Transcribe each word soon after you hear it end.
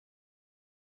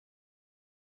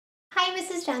Hi,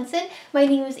 Mrs. Johnson. My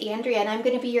name is Andrea, and I'm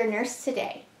going to be your nurse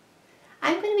today.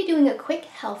 I'm going to be doing a quick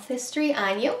health history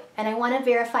on you, and I want to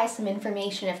verify some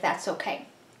information if that's okay.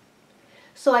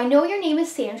 So I know your name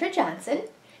is Sandra Johnson.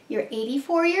 You're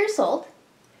 84 years old.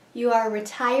 You are a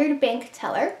retired bank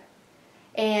teller,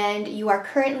 and you are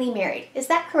currently married. Is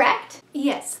that correct?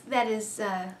 Yes, that is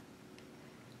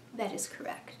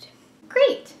correct.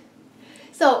 Great.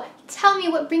 So tell me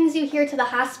what brings you here to the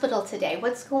hospital today.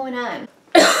 What's going on?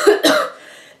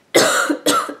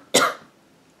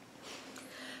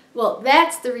 Well,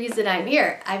 that's the reason I'm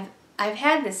here. I've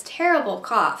had this terrible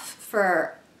cough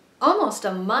for almost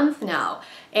a month now,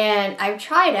 and I've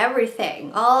tried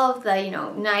everything. All of the,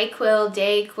 NyQuil,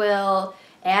 Dayquil,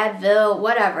 Advil,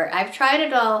 whatever. I've tried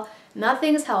it all.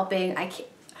 Nothing's helping.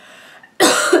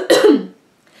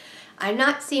 I'm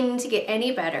not seeming to get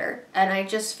any better, and I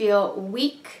just feel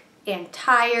weak and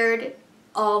tired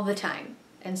all the time.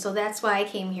 And so that's why I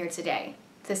came here today,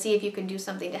 to see if you can do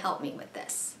something to help me with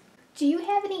this. Do you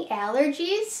have any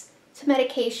allergies to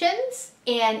medications?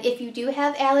 And if you do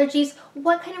have allergies,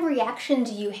 what kind of reaction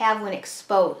do you have when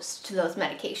exposed to those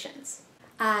medications?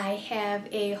 I have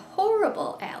a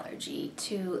horrible allergy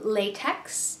to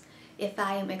latex. If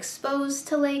I am exposed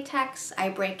to latex, I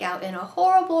break out in a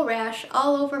horrible rash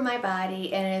all over my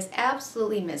body, and it is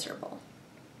absolutely miserable.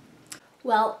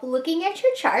 Well, looking at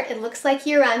your chart, it looks like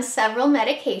you're on several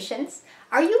medications.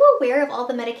 Are you aware of all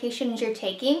the medications you're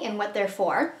taking and what they're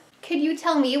for? Could you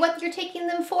tell me what you're taking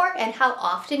them for and how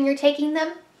often you're taking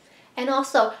them? And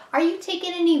also, are you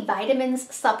taking any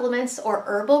vitamins, supplements, or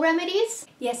herbal remedies?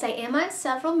 Yes, I am on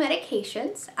several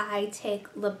medications. I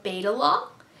take labetalol,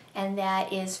 and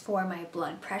that is for my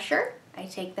blood pressure. I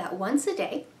take that once a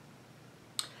day.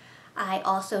 I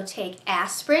also take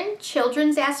aspirin,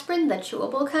 children's aspirin, the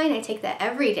chewable kind. I take that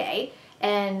every day,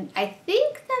 and I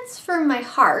think that's for my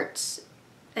heart.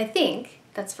 But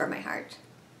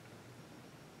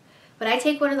I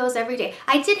take one of those every day.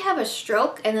 I did have a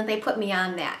stroke, and then they put me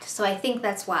on that, so I think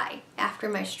that's why. After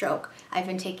my stroke, I've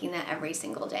been taking that every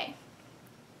single day.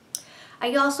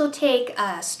 I also take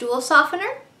a stool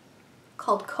softener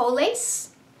called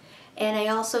Colace, and I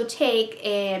also take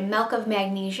a milk of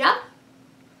magnesia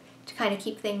to kind of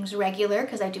keep things regular,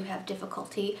 because I do have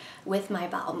difficulty with my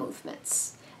bowel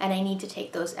movements, and I need to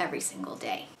take those every single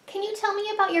day. Can you tell me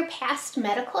about your past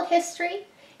medical history?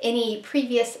 Any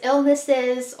previous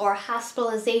illnesses or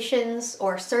hospitalizations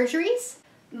or surgeries?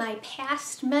 My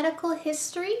past medical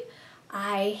history,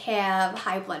 I have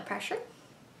high blood pressure.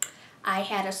 I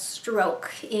had a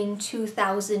stroke in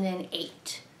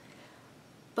 2008.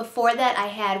 Before that, I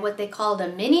had what they called a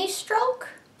mini stroke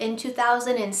in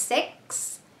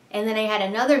 2006, and then I had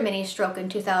another mini stroke in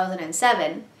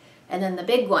 2007, and then the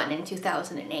big one in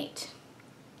 2008.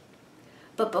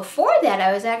 But before that,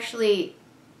 I was actually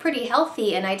pretty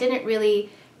healthy, and I didn't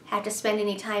really have to spend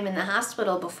any time in the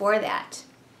hospital before that.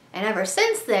 And ever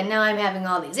since then, now I'm having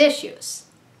all these issues.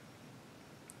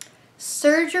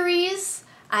 Surgeries,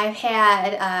 I've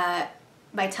had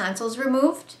my tonsils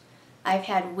removed. I've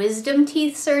had wisdom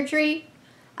teeth surgery.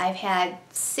 I've had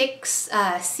 6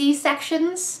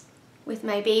 C-sections with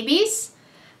my babies.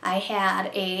 I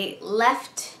had a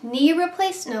left knee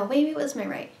replacement. No, maybe it was my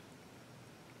right.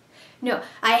 No,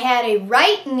 I had a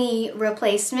right knee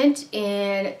replacement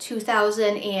in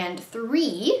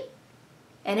 2003,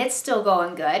 and it's still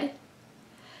going good.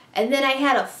 And then I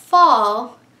had a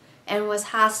fall and was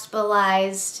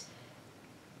hospitalized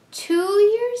 2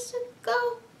 years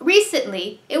ago?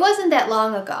 Recently. It wasn't that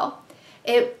long ago.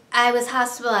 I was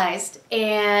hospitalized,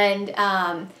 and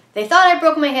they thought I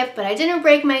broke my hip, but I didn't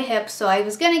break my hip, so I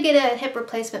was going to get a hip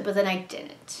replacement, but then I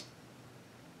didn't.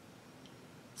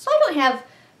 So I don't have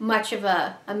much of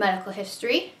a medical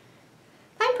history.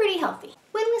 I'm pretty healthy.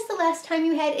 When was the last time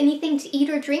you had anything to eat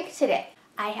or drink today?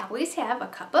 I always have a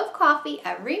cup of coffee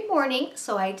every morning,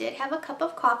 so I did have a cup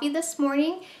of coffee this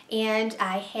morning, and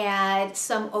I had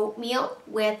some oatmeal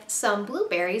with some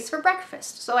blueberries for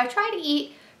breakfast. So I try to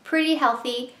eat pretty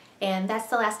healthy, and that's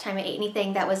the last time I ate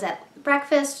anything that was at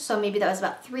breakfast, so maybe that was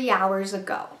about 3 hours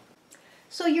ago.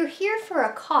 So you're here for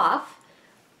a cough.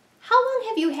 How long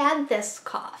have you had this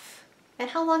cough? And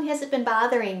how long has it been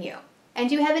bothering you? And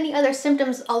do you have any other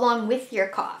symptoms along with your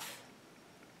cough?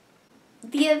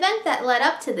 The event that led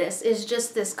up to this is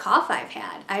just this cough I've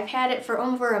had. I've had it for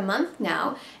over a month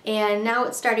now, and now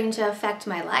it's starting to affect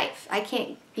my life. I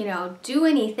can't, do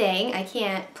anything. I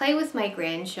can't play with my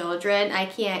grandchildren. I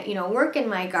can't, work in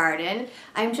my garden.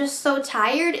 I'm just so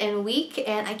tired and weak,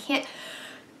 and I can't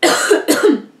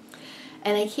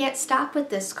and I can't stop with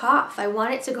this cough. I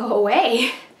want it to go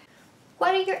away.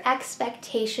 What are your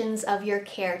expectations of your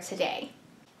care today?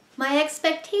 My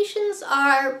expectations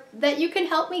are that you can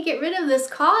help me get rid of this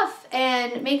cough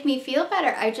and make me feel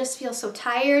better. I just feel so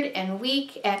tired and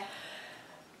weak and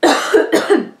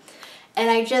and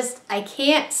I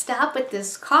can't stop with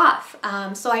this cough.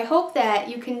 So I hope that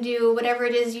you can do whatever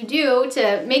it is you do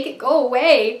to make it go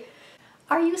away.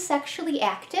 Are you sexually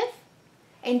active?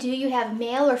 And do you have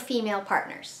male or female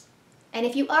partners? And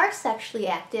if you are sexually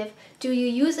active, do you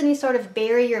use any sort of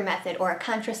barrier method or a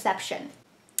contraception?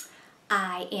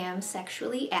 I am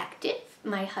sexually active.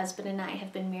 My husband and I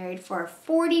have been married for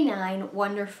 49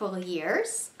 wonderful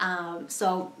years.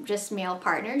 So just male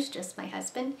partners, just my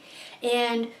husband.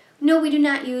 And no, we do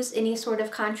not use any sort of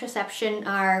contraception.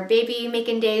 Our baby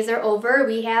making days are over.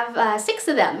 We have 6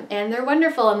 of them, and they're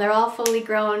wonderful, and they're all fully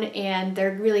grown, and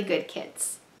they're really good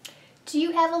kids. Do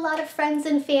you have a lot of friends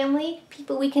and family,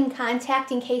 people we can contact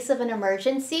in case of an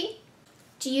emergency?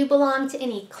 Do you belong to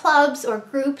any clubs or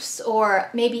groups or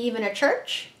maybe even a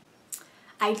church?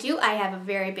 I do. I have a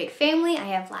very big family. I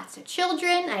have lots of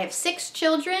children. I have 6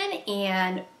 children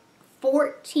and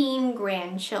 14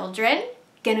 grandchildren.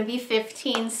 Gonna be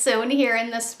 15 soon here in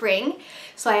the spring.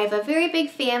 So I have a very big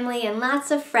family and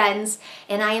lots of friends,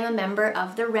 and I am a member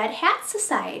of the Red Hat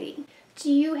Society.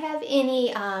 Do you have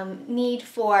any need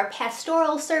for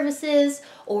pastoral services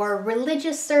or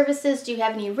religious services? Do you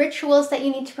have any rituals that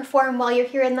you need to perform while you're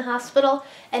here in the hospital?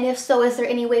 And if so, is there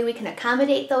any way we can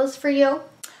accommodate those for you?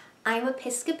 I'm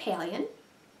Episcopalian,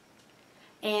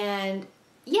 and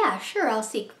yeah, sure, I'll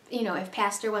see, if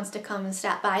pastor wants to come and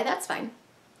stop by, that's fine.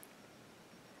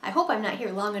 I hope I'm not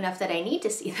here long enough that I need to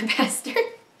see the pastor.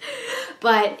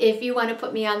 But if you want to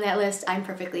put me on that list, I'm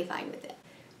perfectly fine with it.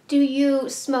 Do you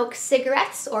smoke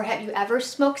cigarettes, or have you ever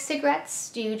smoked cigarettes?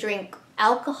 Do you drink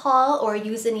alcohol or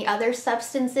use any other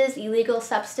substances, illegal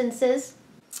substances?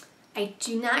 I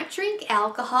do not drink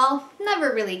alcohol.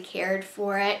 Never really cared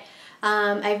for it.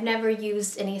 I've never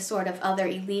used any sort of other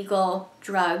illegal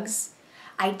drugs.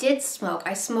 I did smoke.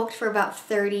 I smoked for about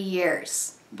 30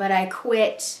 years, but I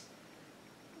quit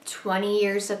 20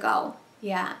 years ago.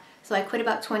 Yeah. So I quit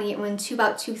about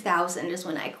 2000 is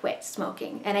when I quit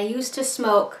smoking. And I used to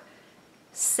smoke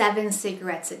 7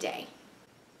 cigarettes a day.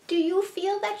 Do you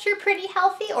feel that you're pretty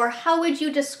healthy, or how would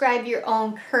you describe your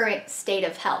own current state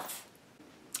of health?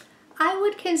 I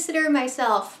would consider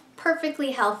myself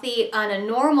perfectly healthy on a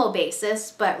normal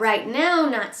basis, but right now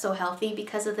not so healthy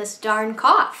because of this darn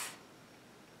cough.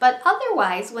 But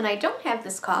otherwise, when I don't have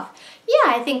this cough,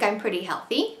 yeah, I think I'm pretty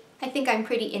healthy. I think I'm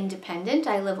pretty independent.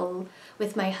 I live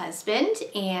with my husband,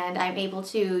 and I'm able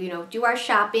to, do our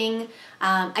shopping.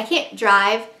 I can't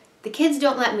drive. The kids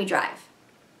don't let me drive.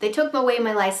 They took away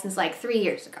my license like 3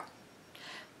 years ago.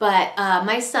 But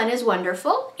my son is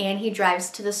wonderful, and he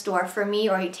drives to the store for me,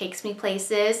 or he takes me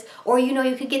places, or you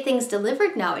could get things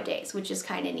delivered nowadays, which is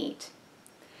kind of neat.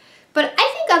 But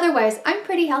I think otherwise, I'm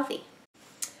pretty healthy.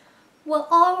 Well,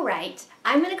 all right.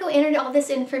 I'm going to go enter all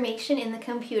this information in the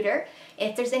computer.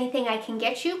 If there's anything I can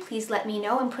get you, please let me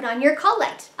know and put on your call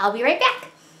light. I'll be right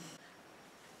back.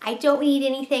 I don't need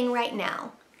anything right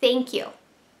now. Thank you.